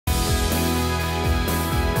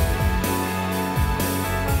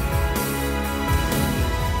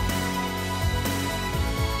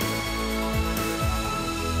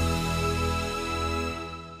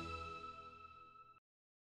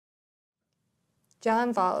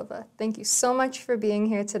John Voliva, thank you so much for being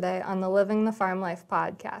here today on the Living the Farm Life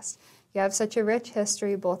podcast. You have such a rich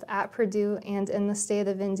history both at Purdue and in the state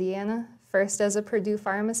of Indiana, first as a Purdue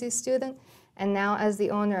pharmacy student, and now as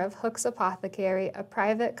the owner of Hook's Apothecary, a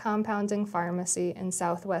private compounding pharmacy in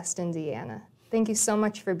Southwest Indiana. Thank you so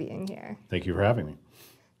much for being here. Thank you for having me.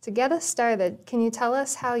 To get us started, can you tell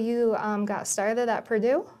us how you got started at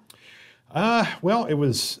Purdue? Well, it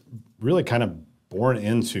was really kind of born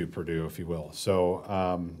into Purdue, if you will.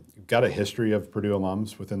 So got a history of Purdue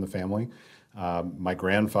alums within the family. My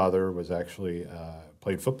grandfather was actually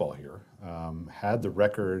played football here, had the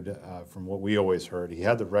record, from what we always heard, he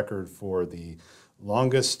had the record for the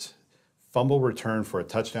longest fumble return for a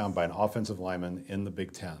touchdown by an offensive lineman in the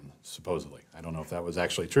Big Ten, supposedly. I don't know if that was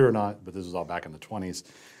actually true or not, but this was all back in the 20s.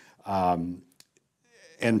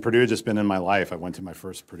 And Purdue had just been in my life. I went to my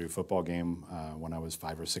first Purdue football game when I was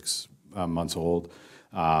 5 or 6 months old.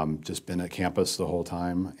 Just been at campus the whole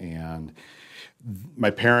time. And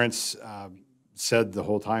my parents said the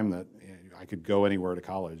whole time that I could go anywhere to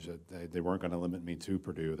college. That they weren't going to limit me to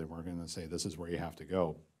Purdue. They weren't going to say, this is where you have to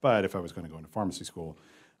go. But if I was going to go into pharmacy school,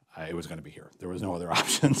 it was going to be here. There was no other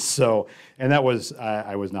options. So, and that was,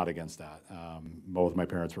 I was not against that. Both my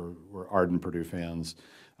parents were ardent Purdue fans.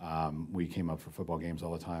 We came up for football games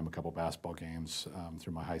all the time, a couple basketball games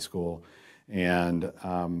through my high school. And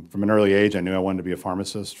from an early age, I knew I wanted to be a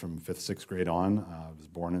pharmacist from 5th, 6th grade on. I was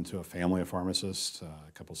born into a family of pharmacists,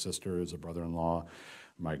 a couple sisters, a brother-in-law,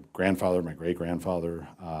 my grandfather, my great-grandfather.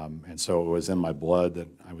 And so it was in my blood that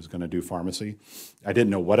I was going to do pharmacy. I didn't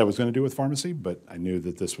know what I was going to do with pharmacy, but I knew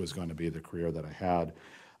that this was going to be the career that I had.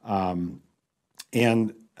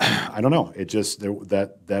 And I don't know, it just,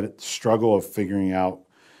 that struggle of figuring out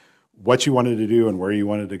what you wanted to do and where you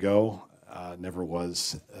wanted to go never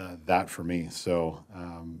was that for me. So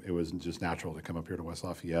it was just natural to come up here to West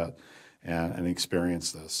Lafayette and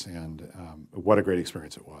experience this. And what a great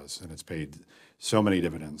experience it was. And it's paid so many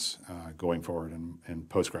dividends going forward in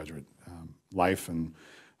postgraduate life and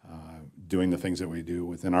doing the things that we do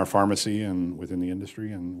within our pharmacy and within the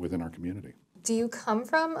industry and within our community. Do you come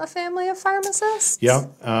from a family of pharmacists? Yeah,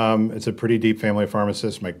 it's a pretty deep family of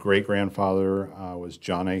pharmacists. My great-grandfather was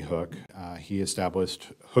John A. Hook. He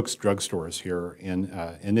established Hook's drugstores here in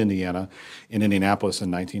Indiana, in Indianapolis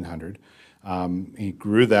in 1900. He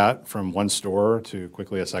grew that from one store to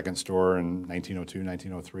quickly a second store in 1902,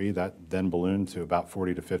 1903. That then ballooned to about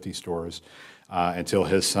 40 to 50 stores until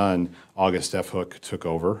his son, August F. Hook, took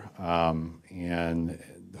over. And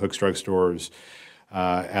Hook's drugstores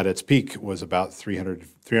at its peak was about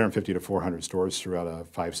 350 to 400 stores throughout a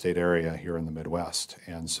 5-state area here in the Midwest.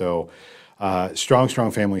 And so strong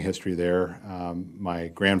family history there. My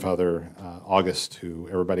grandfather, August, who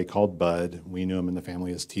everybody called Bud, we knew him in the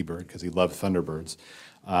family as T-Bird because he loved Thunderbirds.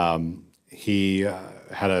 He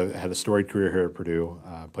had a storied career here at Purdue,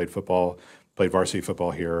 played football, played varsity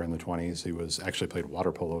football here in the 20s. He was actually played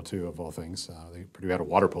water polo too, of all things. Purdue had a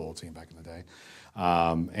water polo team back in the day.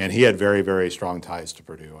 And he had very, very strong ties to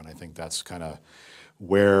Purdue, and I think that's kind of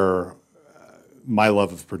where my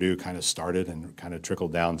love of Purdue kind of started and kind of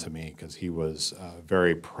trickled down to me because he was a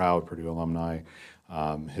very proud Purdue alumni.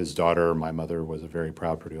 His daughter, my mother, was a very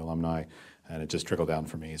proud Purdue alumni, and it just trickled down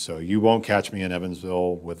for me. So you won't catch me in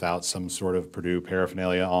Evansville without some sort of Purdue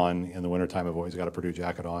paraphernalia on. In the wintertime, I've always got a Purdue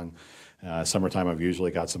jacket on. Summertime, I've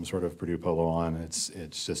usually got some sort of Purdue polo on. It's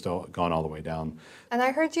just gone all the way down. And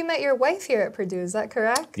I heard you met your wife here at Purdue. Is that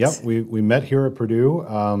correct? Yep, we met here at Purdue.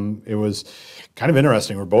 It was kind of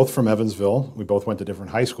interesting. We're both from Evansville. We both went to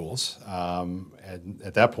different high schools. And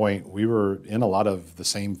at that point, we were in a lot of the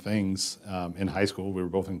same things in high school. We were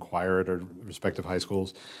both in choir at our respective high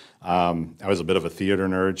schools. I was a bit of a theater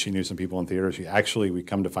nerd. She knew some people in theater. We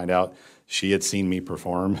come to find out, she had seen me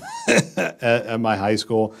perform at my high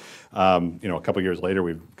school. A couple years later,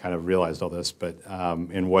 we kind of realized all this. But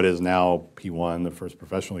in what is now P1, the first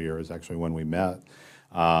professional year, is actually when we met.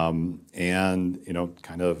 Kind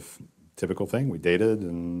of typical thing. We dated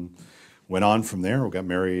and went on from there. We got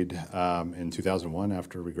married in 2001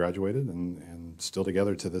 after we graduated, and still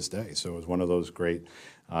together to this day. So it was one of those great.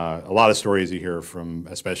 A lot of stories you hear from,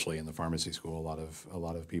 especially in the pharmacy school, a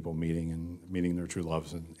lot of people meeting their true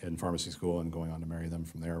loves in pharmacy school and going on to marry them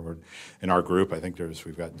from there. In our group, I think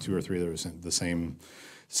we've got 2 or 3 that are in the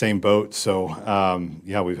same boat. So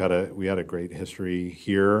we had a great history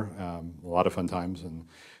here, a lot of fun times, and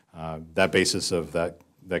that basis of that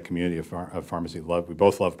community of pharmacy love. We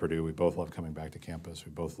both love Purdue. We both love coming back to campus.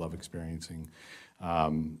 We both love experiencing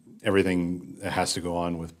everything that has to go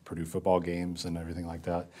on with Purdue football games and everything like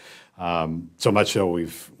that. So much so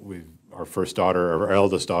our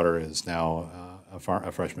eldest daughter is now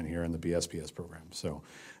a freshman here in the BSPS program. So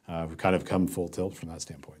we've kind of come full tilt from that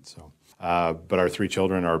standpoint. So, but our 3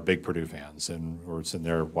 children are big Purdue fans, and we're sitting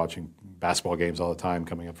there watching basketball games all the time,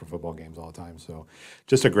 coming up for football games all the time. So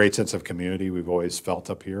just a great sense of community we've always felt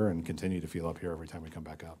up here and continue to feel up here every time we come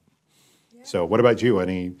back up. Yeah. So what about you?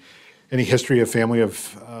 Any history of family of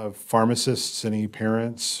pharmacists, any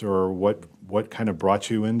parents, or what kind of brought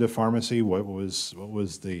you into pharmacy? What was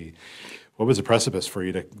the precipice for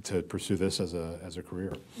you to pursue this as a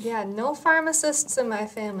career? Yeah, no pharmacists in my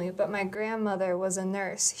family, but my grandmother was a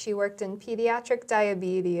nurse. She worked in pediatric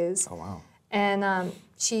diabetes. Oh, wow. And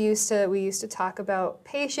we used to talk about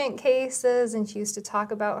patient cases, and she used to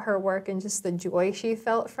talk about her work, and just the joy she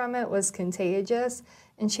felt from it was contagious.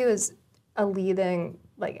 And she was a leading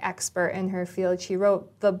expert in her field. She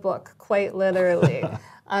wrote the book, quite literally,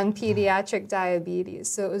 on pediatric diabetes.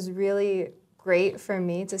 So it was really great for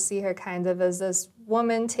me to see her kind of as this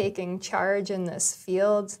woman taking charge in this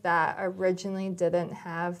field that originally didn't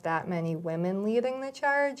have that many women leading the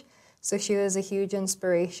charge. So she was a huge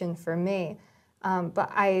inspiration for me. But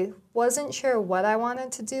I wasn't sure what I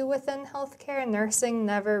wanted to do within healthcare. Nursing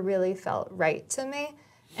never really felt right to me.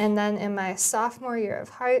 And then in my sophomore year of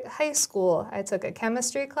high school, I took a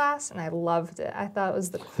chemistry class, and I loved it. I thought it was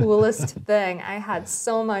the coolest thing. I had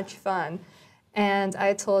so much fun. And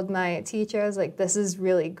I told my teacher, I was like, this is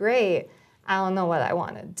really great. I don't know what I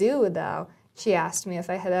want to do, though. She asked me if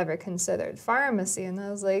I had ever considered pharmacy, and I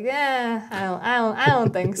was like, I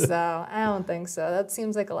don't think so. I don't think so. That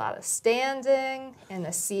seems like a lot of standing in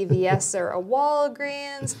a CVS or a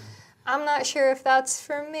Walgreens. I'm not sure if that's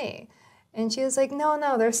for me. And she was like,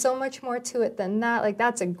 no, there's so much more to it than that.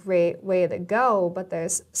 That's a great way to go, but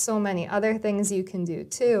there's so many other things you can do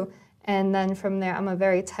too. And then from there, I'm a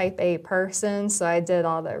very type A person, so I did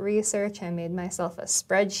all the research. I made myself a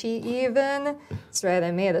spreadsheet even. That's right,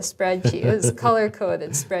 I made a spreadsheet. It was a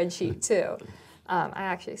color-coded spreadsheet too. I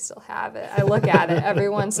actually still have it. I look at it every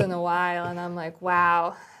once in a while, and I'm like,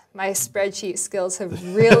 wow, my spreadsheet skills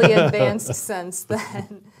have really advanced since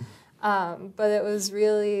then. But it was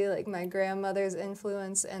really my grandmother's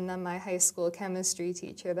influence, and then my high school chemistry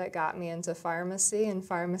teacher that got me into pharmacy, and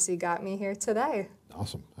pharmacy got me here today.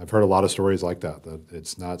 Awesome. I've heard a lot of stories like that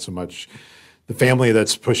it's not so much the family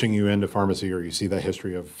that's pushing you into pharmacy, or you see the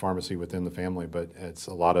history of pharmacy within the family, but it's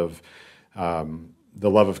a lot of the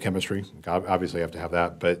love of chemistry. Obviously, you have to have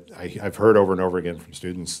that, but I've heard over and over again from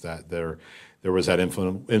students that there was that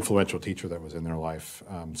influential teacher that was in their life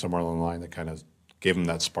somewhere along the line that kind of gave them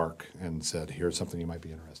that spark and said, here's something you might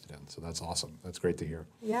be interested in. So that's awesome. That's great to hear.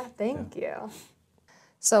 Yeah, thank you.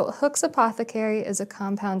 So Hook's Apothecary is a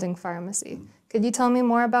compounding pharmacy. Could you tell me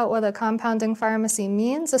more about what a compounding pharmacy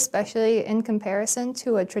means, especially in comparison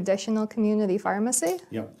to a traditional community pharmacy?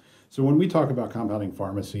 Yeah. So when we talk about compounding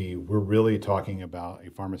pharmacy, we're really talking about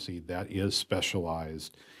a pharmacy that is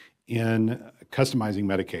specialized in customizing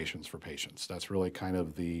medications for patients. That's really kind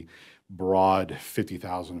of the broad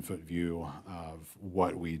 50,000-foot view of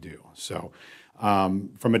what we do. So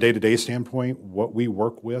from a day-to-day standpoint, what we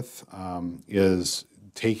work with is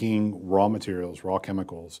taking raw materials, raw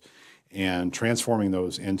chemicals, and transforming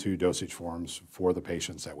those into dosage forms for the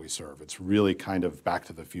patients that we serve. It's really kind of back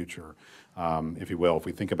to the future, if you will. If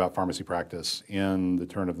we think about pharmacy practice in the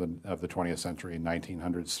turn of the 20th century,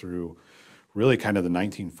 1900s through really kind of the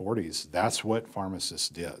 1940s, that's what pharmacists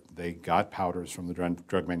did. They got powders from the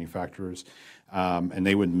drug manufacturers, and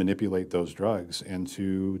they would manipulate those drugs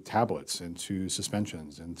into tablets, into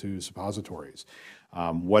suspensions, into suppositories,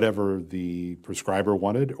 whatever the prescriber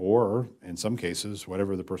wanted, or in some cases,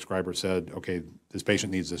 whatever the prescriber said, okay, this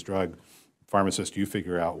patient needs this drug, pharmacist, you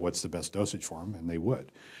figure out what's the best dosage for them, and they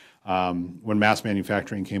would. When mass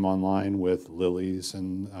manufacturing came online with Lilly's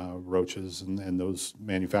and Roche's and those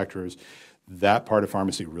manufacturers, that part of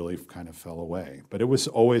pharmacy really kind of fell away. But it was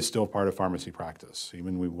always still part of pharmacy practice.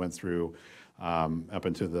 Even we went through up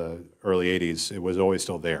into the early 80s, it was always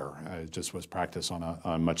still there. It just was practice on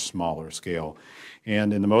a much smaller scale.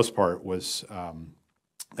 And in the most part was,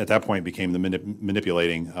 at that point, became the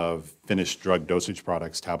manipulating of finished drug dosage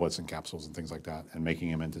products, tablets and capsules and things like that, and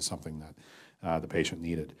making them into something that the patient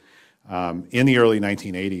needed. In the early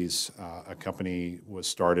 1980s, a company was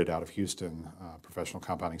started out of Houston, Professional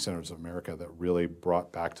Compounding Centers of America, that really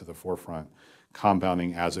brought back to the forefront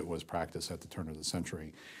compounding as it was practiced at the turn of the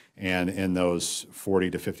century. And in those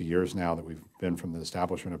 40 to 50 years now that we've been from the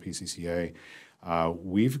establishment of PCCA,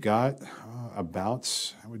 we've got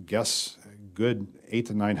about, I would guess, a good 800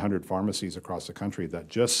 to 900 pharmacies across the country that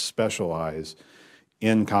just specialize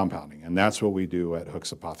in compounding, and that's what we do at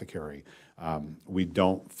Hooks Apothecary. We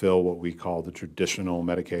don't fill what we call the traditional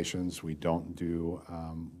medications. We don't do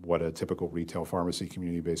what a typical retail pharmacy,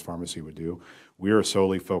 community-based pharmacy would do. We are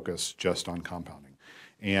solely focused just on compounding.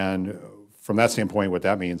 And from that standpoint, what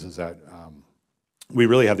that means is that we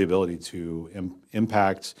really have the ability to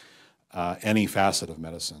impact any facet of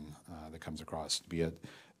medicine that comes across, be it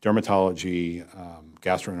dermatology,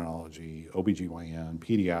 gastroenterology, OBGYN,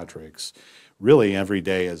 pediatrics. Really, every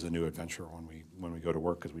day is a new adventure when we go to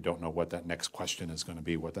work, because we don't know what that next question is going to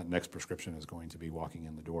be, what that next prescription is going to be walking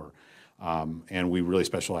in the door. And we really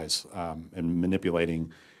specialize in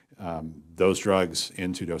manipulating those drugs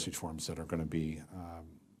into dosage forms that are going to be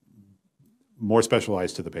more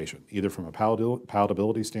specialized to the patient, either from a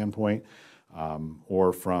palatability standpoint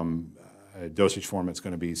or from a dosage form that's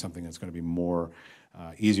going to be something that's going to be more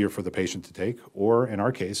easier for the patient to take, or in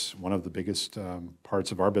our case, one of the biggest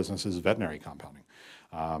parts of our business is veterinary compounding.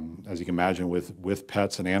 As you can imagine, with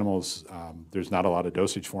pets and animals, there's not a lot of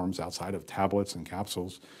dosage forms outside of tablets and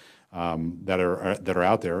capsules that are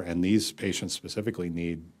out there, and these patients specifically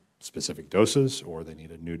need specific doses, or they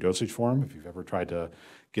need a new dosage form. If you've ever tried to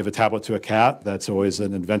give a tablet to a cat, that's always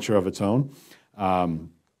an adventure of its own.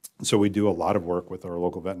 So we do a lot of work with our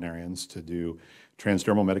local veterinarians to do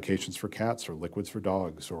transdermal medications for cats or liquids for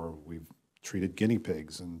dogs, or we've treated guinea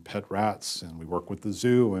pigs and pet rats, and we work with the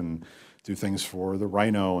zoo and do things for the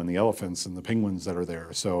rhino and the elephants and the penguins that are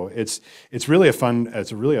there. So it's really a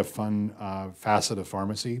fun facet of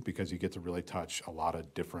pharmacy, because you get to really touch a lot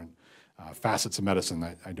of different facets of medicine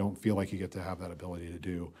that I don't feel like you get to have that ability to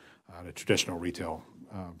do at a traditional retail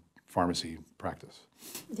pharmacy practice.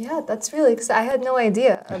 Yeah, that's really exciting. I had no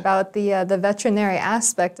idea about the veterinary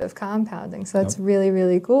aspect of compounding, so that's really,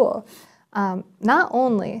 really cool. Not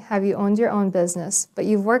only have you owned your own business, but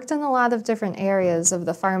you've worked in a lot of different areas of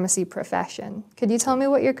the pharmacy profession. Could you tell me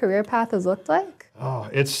what your career path has looked like? Oh,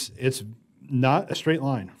 it's not a straight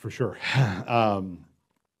line, for sure.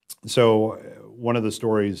 So one of the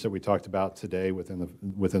stories that we talked about today within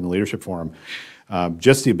the leadership forum,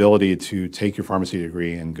 just the ability to take your pharmacy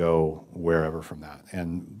degree and go wherever from that,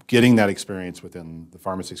 and getting that experience within the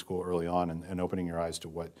pharmacy school early on, and opening your eyes to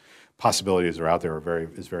what possibilities are out there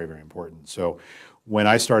is very, very important. So when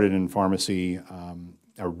I started in pharmacy, when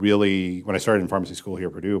I started in pharmacy school here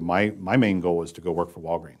at Purdue, my main goal was to go work for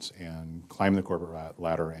Walgreens and climb the corporate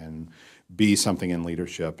ladder and be something in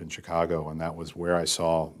leadership in Chicago, and that was where I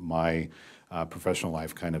saw my professional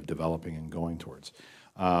life kind of developing and going towards.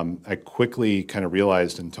 I quickly kind of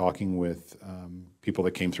realized, in talking with people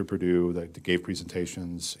that came through Purdue, that gave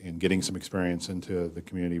presentations, and getting some experience into the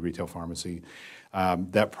community retail pharmacy,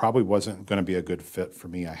 that probably wasn't going to be a good fit for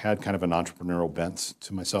me. I had kind of an entrepreneurial bent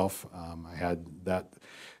to myself. I had that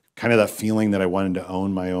feeling that I wanted to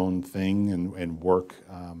own my own thing and work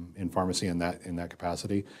in pharmacy in that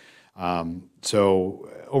capacity. So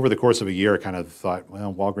over the course of a year, I kind of thought,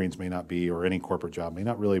 well, Walgreens may not be, or any corporate job may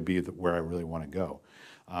not really be where I really want to go.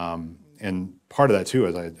 And part of that too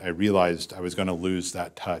is I realized I was going to lose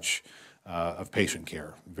that touch of patient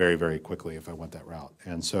care very, very quickly if I went that route.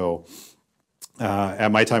 And so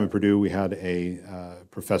at my time at Purdue, we had a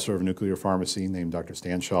professor of nuclear pharmacy named Dr.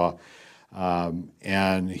 Stan Shaw,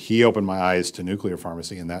 and he opened my eyes to nuclear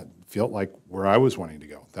pharmacy, and that felt like where I was wanting to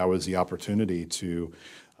go. That was the opportunity to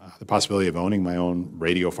the possibility of owning my own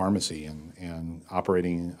radio pharmacy and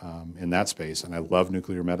operating in that space. And I love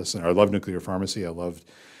nuclear medicine. I love nuclear pharmacy. I loved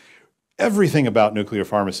everything about nuclear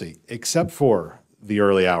pharmacy except for the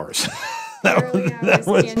early hours. Early hours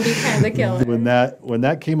can be kind of killer. When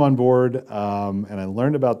that came on board, and I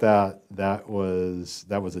learned about that was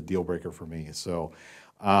a deal breaker for me. So,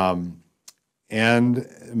 and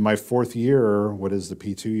my fourth year, what is the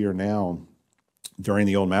P2 year now, during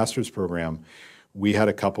the old master's program, we had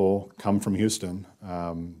a couple come from Houston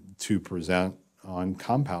to present on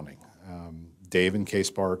compounding. Dave and Kay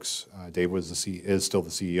Sparks. Dave is still the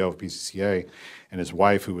CEO of PCCA, and his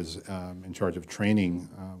wife, who was in charge of training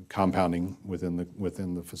compounding within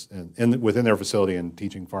their facility and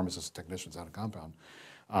teaching pharmacists and technicians how to compound.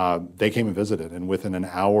 They came and visited, and within an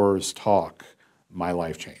hour's talk, my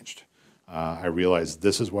life changed. I realized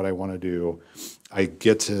this is what I want to do. I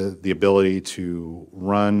get to the ability to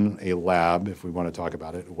run a lab, if we want to talk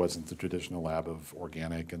about it. It wasn't the traditional lab of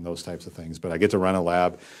organic and those types of things, but I get to run a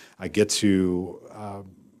lab. I get to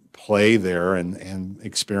play there and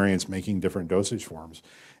experience making different dosage forms.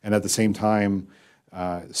 And at the same time,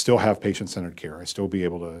 still have patient-centered care. I still be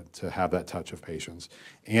able to have that touch of patients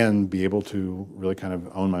and be able to really kind of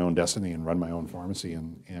own my own destiny and run my own pharmacy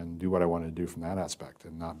and do what I want to do from that aspect,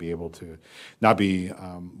 and not be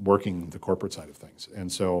working the corporate side of things. And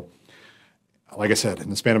so like I said, in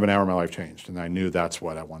the span of an hour, my life changed, and I knew that's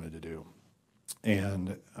what I wanted to do.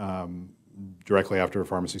 And directly after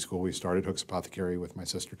pharmacy school, we started Hook's Apothecary with my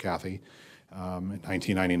sister Kathy in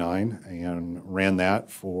 1999, and ran that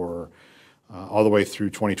for all the way through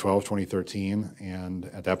 2012, 2013. And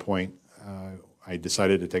at that point, I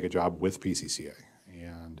decided to take a job with PCCA.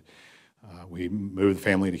 And we moved the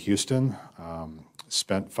family to Houston,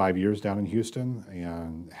 spent 5 years down in Houston,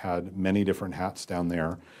 and had many different hats down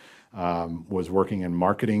there. Was working in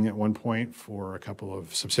marketing at one point for a couple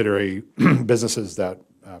of subsidiary businesses that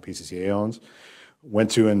PCCA owns.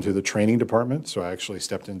 Went into the training department, so I actually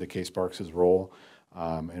stepped into Case Sparks' role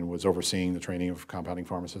and was overseeing the training of compounding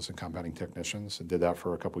pharmacists and compounding technicians, and did that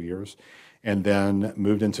for a couple years. And then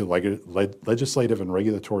moved into legislative and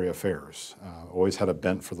regulatory affairs. Always had a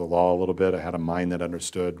bent for the law a little bit. I had a mind that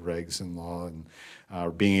understood regs and law,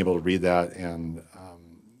 and being able to read that and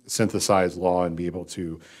synthesize law and be able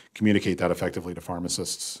to communicate that effectively to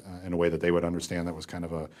pharmacists in a way that they would understand. That was kind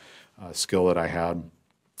of a skill that I had.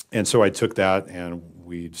 And so I took that, and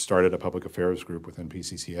we started a public affairs group within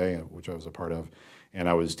PCCA, which I was a part of. And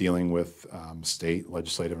I was dealing with state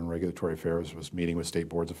legislative and regulatory affairs, was meeting with state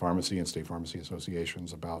boards of pharmacy and state pharmacy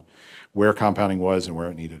associations about where compounding was and where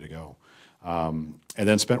it needed to go. And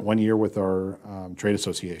then spent 1 year with our trade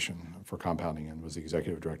association for compounding, and was the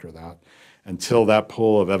executive director of that, until that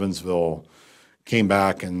pull of Evansville came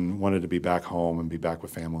back and wanted to be back home and be back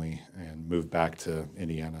with family, and moved back to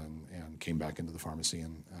Indiana and came back into the pharmacy,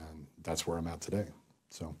 and that's where I'm at today.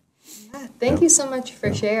 So. Yeah, thank you so much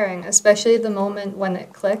for sharing, especially the moment when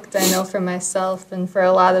it clicked. I know for myself and for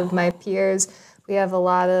a lot of my peers, we have a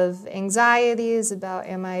lot of anxieties about,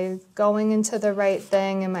 am I going into the right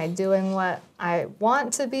thing? Am I doing what I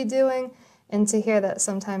want to be doing? And to hear that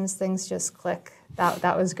sometimes things just click,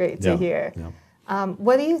 that was great to hear. Yeah.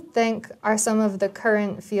 What do you think are some of the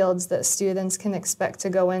current fields that students can expect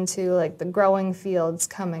to go into, like the growing fields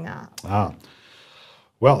coming up?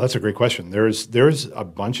 Well, that's a great question. There's a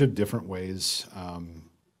bunch of different ways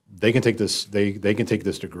they can take this. They can take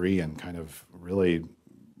this degree and kind of really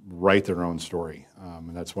write their own story,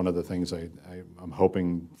 and that's one of the things I'm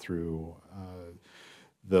hoping through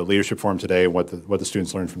the leadership forum today. What the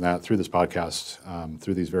students learn from that, through this podcast,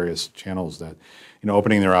 through these various channels, that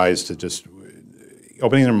opening their eyes to just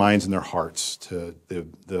opening their minds and their hearts to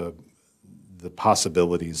the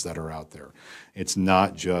possibilities that are out there. It's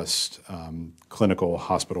not just clinical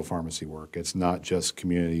hospital pharmacy work. It's not just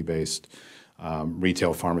community-based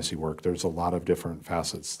retail pharmacy work. There's a lot of different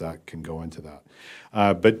facets that can go into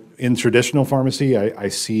that. But in traditional pharmacy, I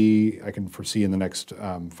can foresee in the next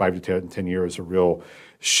 5 to 10 years a real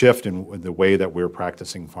shift in the way that we're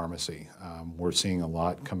practicing pharmacy. We're seeing a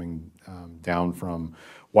lot coming down from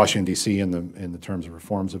Washington, D.C. in the terms of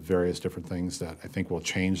reforms of various different things that I think will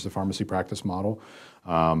change the pharmacy practice model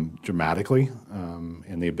dramatically,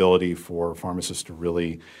 and the ability for pharmacists to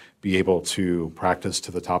really be able to practice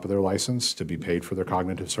to the top of their license, to be paid for their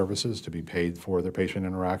cognitive services, to be paid for their patient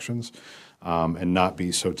interactions, and not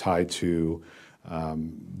be so tied to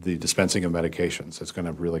the dispensing of medications. It's going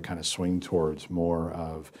to really kind of swing towards more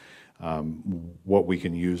of what we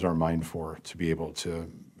can use our mind for to be able to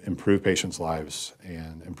improve patients' lives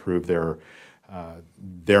and improve their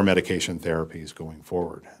medication therapies going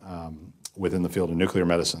forward. Within the field of nuclear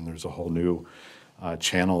medicine, there's a whole new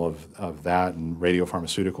channel of that, and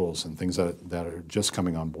radiopharmaceuticals and things that are just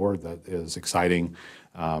coming on board that is exciting,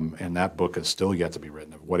 and that book is still yet to be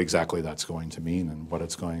written of what exactly that's going to mean and what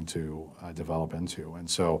it's going to develop into. And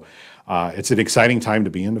so it's an exciting time to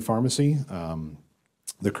be into pharmacy.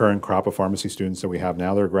 The current crop of pharmacy students that we have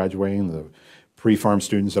now that are graduating, the pre-pharm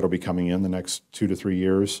students that will be coming in the next 2 to 3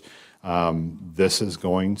 years, this is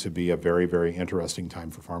going to be a very, very interesting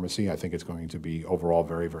time for pharmacy. I think it's going to be overall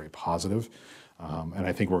very, very positive. And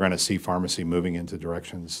I think we're going to see pharmacy moving into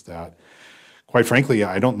directions that, quite frankly,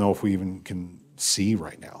 I don't know if we even can see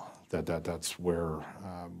right now. That's where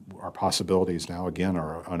our possibilities now, again,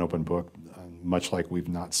 are an open book, much like we've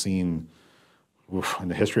not seen in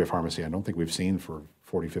the history of pharmacy. I don't think we've seen for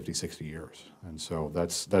 40, 50, 60 years. And so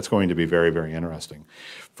that's going to be very, very interesting.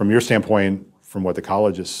 From your standpoint, from what the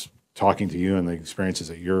college is talking to you and the experiences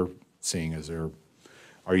that you're seeing,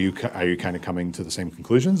 are you kind of coming to the same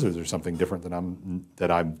conclusions, or is there something different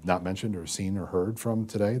that I've not mentioned or seen or heard from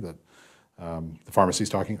today that the pharmacy is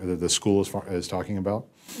talking, or the school is talking about?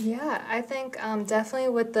 Yeah, I think definitely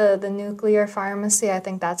with the nuclear pharmacy, I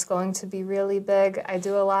think that's going to be really big. I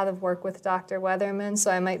do a lot of work with Dr. Weatherman,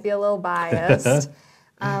 so I might be a little biased.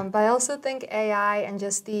 But I also think AI and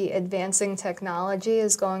just the advancing technology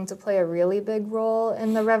is going to play a really big role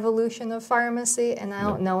in the revolution of pharmacy. And I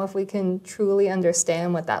don't know if we can truly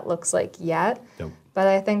understand what that looks like yet. Yep. But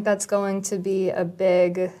I think that's going to be a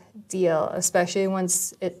big deal, especially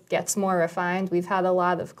once it gets more refined. We've had a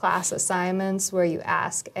lot of class assignments where you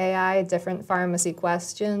ask AI different pharmacy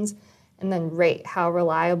questions and then rate how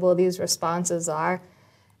reliable these responses are.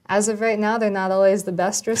 As of right now, they're not always the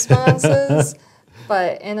best responses.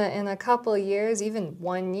 But in a couple of years, even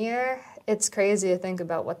 1 year, it's crazy to think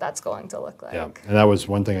about what that's going to look like. Yeah, and that was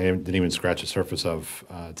one thing I didn't even scratch the surface of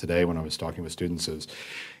today when I was talking with students is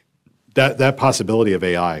that possibility of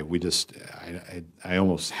AI. I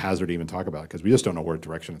almost hazard to even talk about it because we just don't know what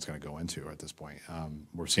direction it's going to go into at this point.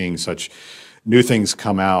 We're seeing such new things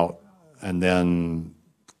come out, and then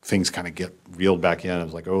things kind of get reeled back in.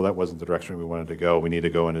 It's like, oh, that wasn't the direction we wanted to go. We need to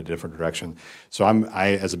go in a different direction. So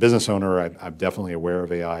as a business owner, I'm definitely aware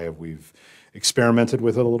of AI. We've experimented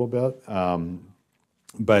with it a little bit,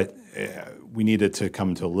 but we needed to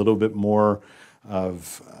come to a little bit more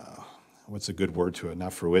of what's a good word to it?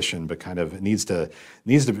 Not fruition, but kind of it needs to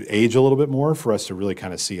age a little bit more for us to really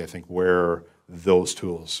kind of see, I think, where those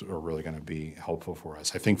tools are really going to be helpful for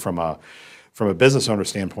us. I think from a business owner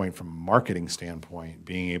standpoint, from a marketing standpoint,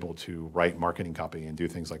 being able to write marketing copy and do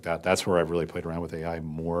things like that, that's where I've really played around with AI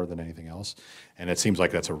more than anything else. And it seems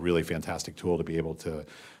like that's a really fantastic tool to be able to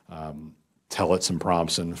tell it some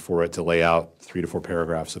prompts and for it to lay out 3 to 4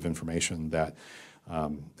 paragraphs of information that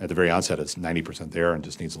at the very onset it's 90% there and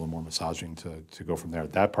just needs a little more massaging to go from there.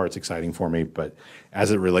 That part's exciting for me, but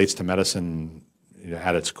as it relates to medicine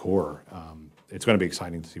at its core, it's going to be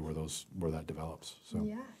exciting to see where that develops. So.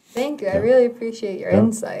 Yeah. Thank you. I really appreciate your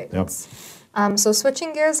insights. So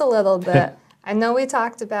switching gears a little bit, I know we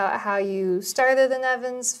talked about how you started in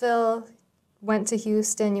Evansville, went to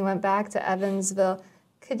Houston, you went back to Evansville.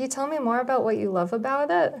 Could you tell me more about what you love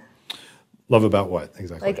about it? Love about what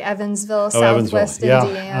exactly? Like Evansville, Southwest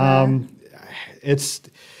Indiana. It's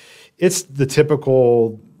the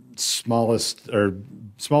typical smallest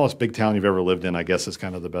big town you've ever lived in, I guess is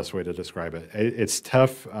kind of the best way to describe it. It's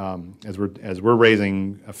tough as we're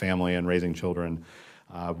raising a family and raising children.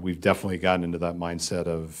 We've definitely gotten into that mindset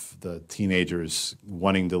of the teenagers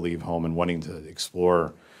wanting to leave home and wanting to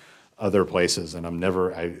explore other places. And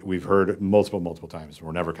we've heard multiple times,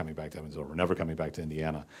 we're never coming back to Evansville. We're never coming back to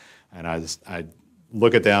Indiana. And I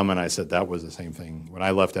look at them and I said, that was the same thing. When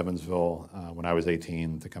I left Evansville, when I was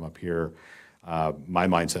 18 to come up here, my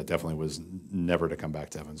mindset definitely was never to come back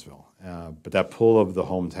to Evansville. But that pull of the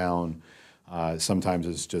hometown sometimes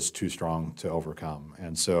is just too strong to overcome.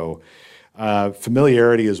 And so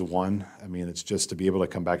familiarity is one. I mean, it's just to be able to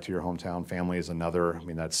come back to your hometown. Family is another. I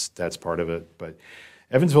mean, that's part of it. But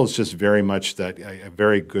Evansville is just very much a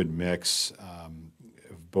very good mix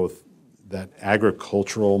of both that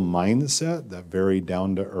agricultural mindset, that very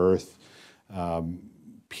down-to-earth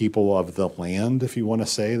people of the land, if you want to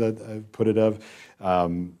say that, I put it of.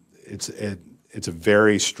 It's a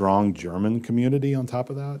very strong German community on top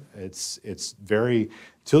of that. It's very,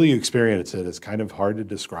 till you experience it, it's kind of hard to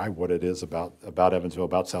describe what it is about Evansville,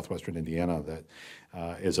 about southwestern Indiana that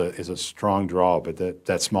is a strong draw, but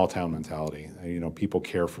that small town mentality. People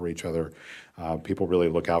care for each other. People really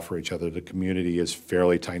look out for each other. The community is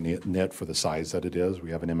fairly tight-knit for the size that it is.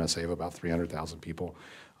 We have an MSA of about 300,000 people.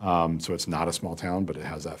 So it's not a small town, but it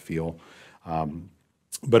has that feel.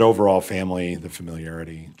 But overall, family, the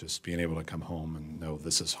familiarity, just being able to come home and know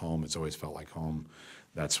this is home. It's always felt like home.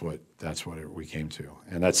 That's what we came to,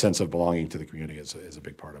 and that sense of belonging to the community is a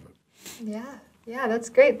big part of it. Yeah, that's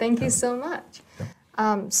great. Thank you so much.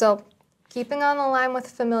 So, keeping on the line with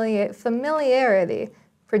familiarity,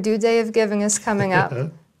 Purdue Day of Giving is coming up.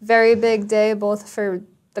 Very big day, both for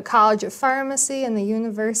the College of Pharmacy and the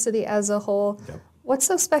university as a whole. Yep. What's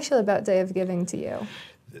so special about Day of Giving to you?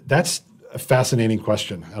 That's a fascinating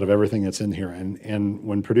question out of everything that's in here. And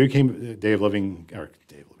when Purdue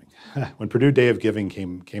when Purdue Day of Giving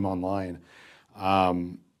came online,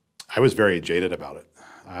 I was very jaded about it.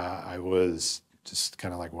 I was just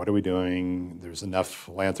kind of like, what are we doing? There's enough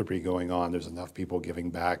philanthropy going on. There's enough people giving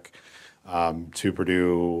back to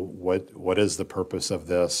Purdue. What is the purpose of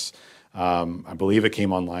this? I believe it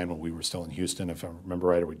came online when we were still in Houston, if I remember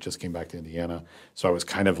right, or we just came back to Indiana. So I was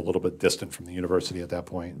kind of a little bit distant from the university at that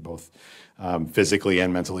point, both physically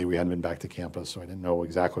and mentally. We hadn't been back to campus, so I didn't know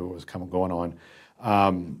exactly what was going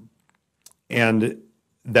on. And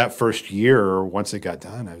that first year, once it got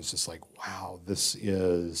done, I was just like, wow, this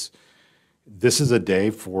is a day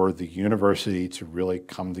for the university to really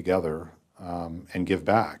come together and give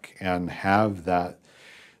back and have that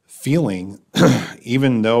feeling,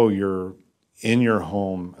 even though you're in your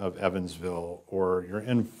home of Evansville, or you're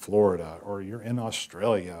in Florida, or you're in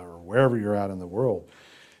Australia, or wherever you're at in the world,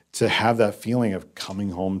 to have that feeling of coming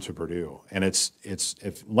home to Purdue. And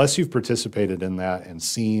unless you've participated in that and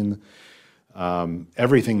seen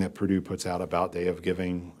everything that Purdue puts out about Day of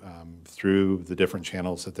Giving through the different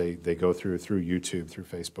channels that they go through YouTube, through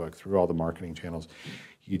Facebook, through all the marketing channels,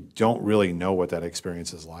 you don't really know what that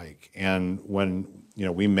experience is like. And when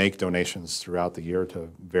we make donations throughout the year to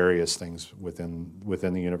various things within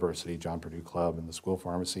the university, John Purdue Club and the School of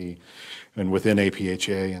Pharmacy, and within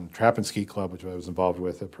APHA and Trap and Ski Club, which I was involved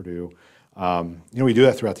with at Purdue. We do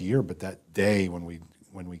that throughout the year, but that day when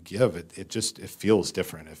we give, it feels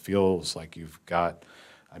different. It feels like you've got,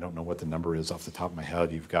 I don't know what the number is off the top of my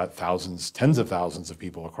head, you've got thousands, tens of thousands of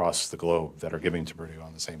people across the globe that are giving to Purdue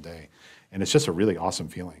on the same day. And it's just a really awesome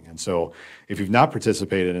feeling. And so if you've not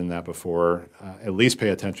participated in that before, at least pay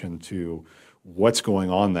attention to what's going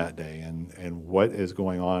on that day and what is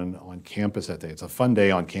going on campus that day. It's a fun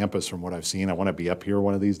day on campus from what I've seen. I want to be up here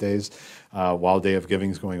one of these days while Day of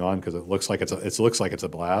Giving is going on, because it looks like it's a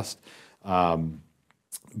blast.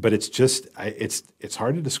 But it's just, it's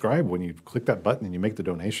hard to describe when you click that button and you make the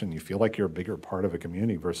donation. You feel like you're a bigger part of a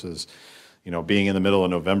community versus, being in the middle of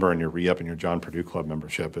November and you're re-upping your John Purdue Club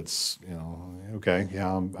membership. It's, okay,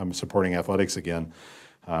 yeah, I'm supporting athletics again.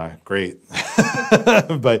 Great.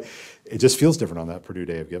 But it just feels different on that Purdue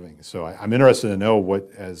Day of Giving. So I'm interested to know what,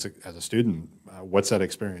 as a student, what's that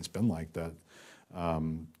experience been like, that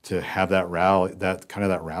to have that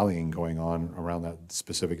rallying going on around that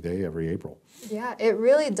specific day every April. Yeah, it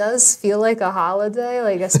really does feel like a holiday,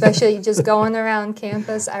 like especially just going around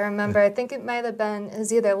campus. I remember, I think it might have been, it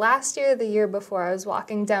was either last year or the year before, I was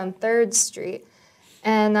walking down 3rd Street,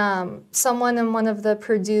 and someone in one of the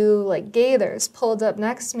Purdue Gators pulled up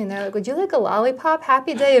next to me, and they're like, "Would you like a lollipop?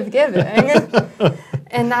 Happy Day of Giving."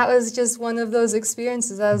 And that was just one of those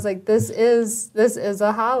experiences. I was like, this is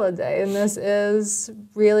a holiday, and this is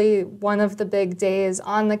really one of the big days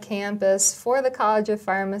on the campus for the College of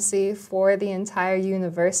Pharmacy, for the entire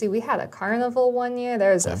university. We had a carnival one year.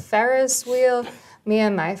 There was a Ferris wheel. Me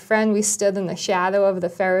and my friend, we stood in the shadow of the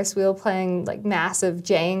Ferris wheel playing massive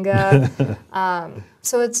Jenga.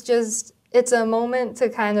 So it's a moment to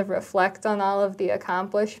kind of reflect on all of the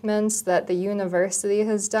accomplishments that the university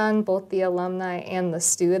has done, both the alumni and the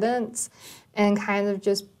students, and kind of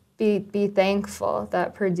just be thankful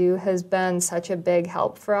that Purdue has been such a big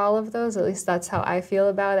help for all of those. At least that's how I feel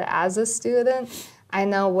about it as a student. I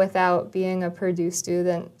know without being a Purdue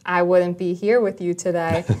student, I wouldn't be here with you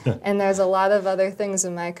today. And there's a lot of other things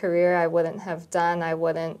in my career I wouldn't have done. I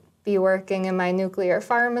wouldn't be working in my nuclear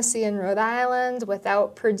pharmacy in Rhode Island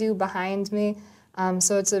without Purdue behind me.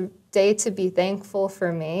 So it's a day to be thankful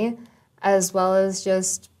for me, as well as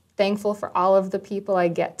just thankful for all of the people I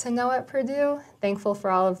get to know at Purdue, thankful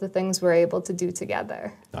for all of the things we're able to do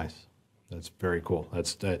together. Nice. That's very cool.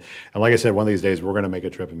 And like I said, one of these days we're going to make a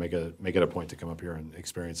trip and make it a point to come up here and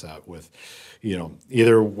experience that with,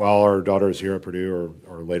 either while our daughter is here at Purdue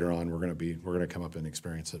or later on, we're going to come up and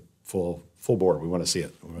experience it full board. We want to see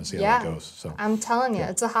it. We want to see how it goes. So I'm telling you,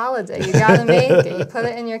 it's a holiday. You got to make it. You put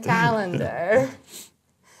it in your calendar.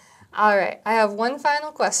 All right. I have one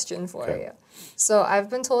final question for you. So I've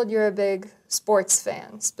been told you're a big sports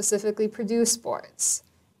fan, specifically Purdue sports.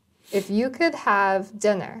 If you could have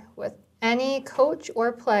dinner with any coach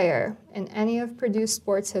or player in any of Purdue's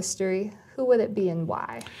sports history, who would it be and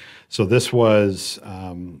why? So this was,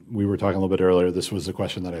 we were talking a little bit earlier, this was the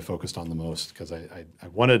question that I focused on the most, because I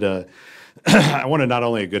wanted I wanted not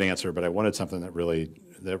only a good answer, but I wanted something that really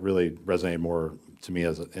resonated more to me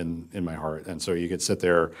in my heart. And so you could sit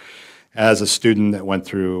there as a student that went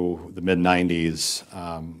through the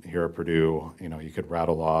mid-90s here at Purdue, you could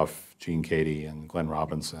rattle off Gene Cady and Glenn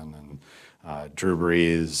Robinson and Drew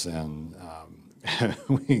Brees, and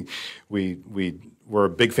we were a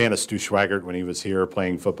big fan of Stu Schwaggart when he was here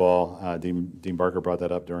playing football. Dean Barker brought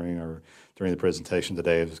that up during the presentation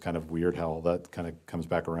today. It was kind of weird how all that kind of comes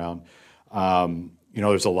back around.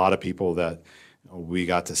 There's a lot of people that we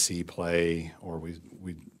got to see play, or we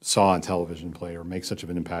saw on television play, or make such of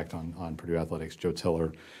an impact on Purdue athletics. Joe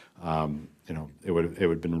Tiller. It would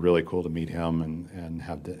have been really cool to meet him and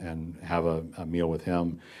have a meal with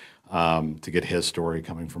him, to get his story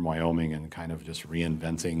coming from Wyoming and kind of just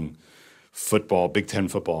reinventing football, Big Ten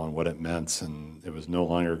football, and what it meant. And it was no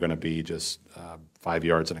longer going to be just 5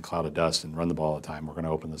 yards in a cloud of dust and run the ball all the time. We're going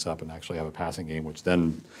to open this up and actually have a passing game, which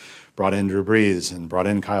then brought in Drew Brees and brought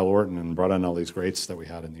in Kyle Orton and brought in all these greats that we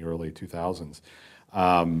had in the early 2000s.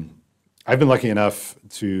 I've been lucky enough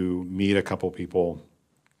to meet a couple people,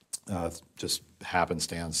 just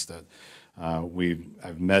happenstance, that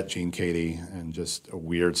I've met Gene Cady in just a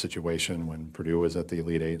weird situation when Purdue was at the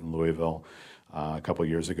Elite Eight in Louisville a couple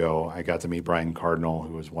years ago. I got to meet Brian Cardinal,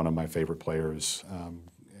 who was one of my favorite players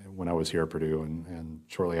when I was here at Purdue, and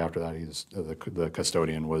shortly after that, the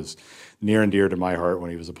custodian was near and dear to my heart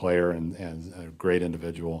when he was a player and a great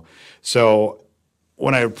individual. So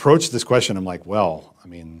when I approached this question, I'm like, well, I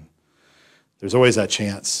mean, there's always that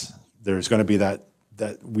chance. There's going to be that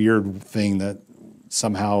weird thing that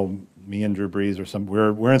somehow me and Drew Brees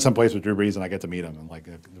we're in some place with Drew Brees and I get to meet him and like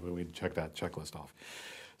we check that checklist off.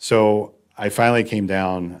 So I finally came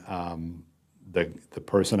down. The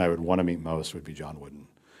person I would want to meet most would be John Wooden.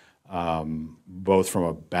 Both from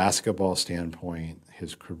a basketball standpoint,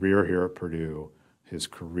 his career here at Purdue, his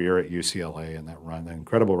career at UCLA, and the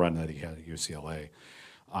incredible run that he had at UCLA,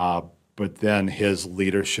 but then his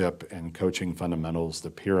leadership and coaching fundamentals, the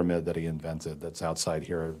pyramid that he invented that's outside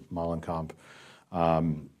here at Mollenkamp,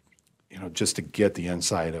 just to get the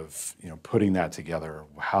insight of, putting that together.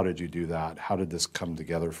 How did you do that? How did this come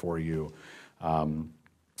together for you?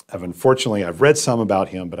 I've read some about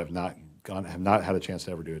him, but have not had a chance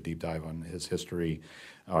to ever do a deep dive on his history,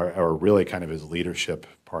 or really kind of his leadership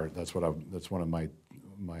part. That's one of my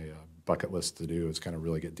bucket lists to do, is kind of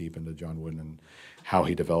really get deep into John Wooden and how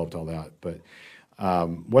he developed all that. But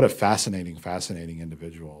what a fascinating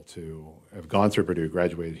individual to have gone through Purdue,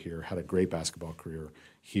 graduated here, had a great basketball career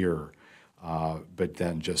here, but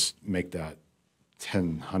then just make that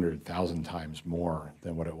 10, 100,000 times more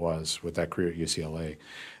than what it was with that career at UCLA,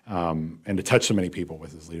 and to touch so many people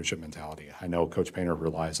with his leadership mentality. I know Coach Painter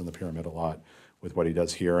relies on the pyramid a lot with what he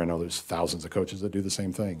does here. I know there's thousands of coaches that do the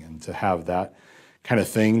same thing, and to have that kind of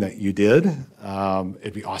thing that you did,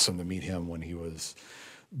 it'd be awesome to meet him when he was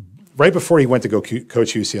right before he went to go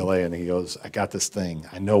coach UCLA, and he goes, I got this thing.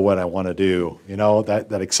 I know what I want to do.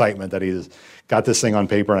 That excitement that he's got this thing on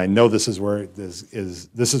paper, and I know this is where this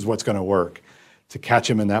is what's going to work. To catch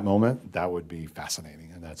him in that moment, that would be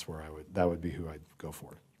fascinating, and that would be who I'd go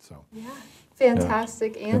for. So yeah,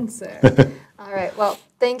 fantastic answer. All right, well,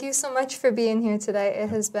 thank you so much for being here today. It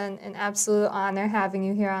has been an absolute honor having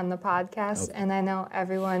you here on the podcast, and I know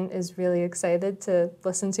everyone is really excited to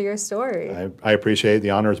listen to your story. I appreciate it. The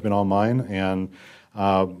honor has been all mine, and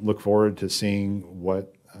look forward to seeing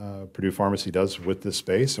what Purdue Pharmacy does with this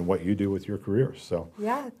space and what you do with your career. So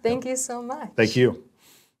yeah, thank you so much. Thank you.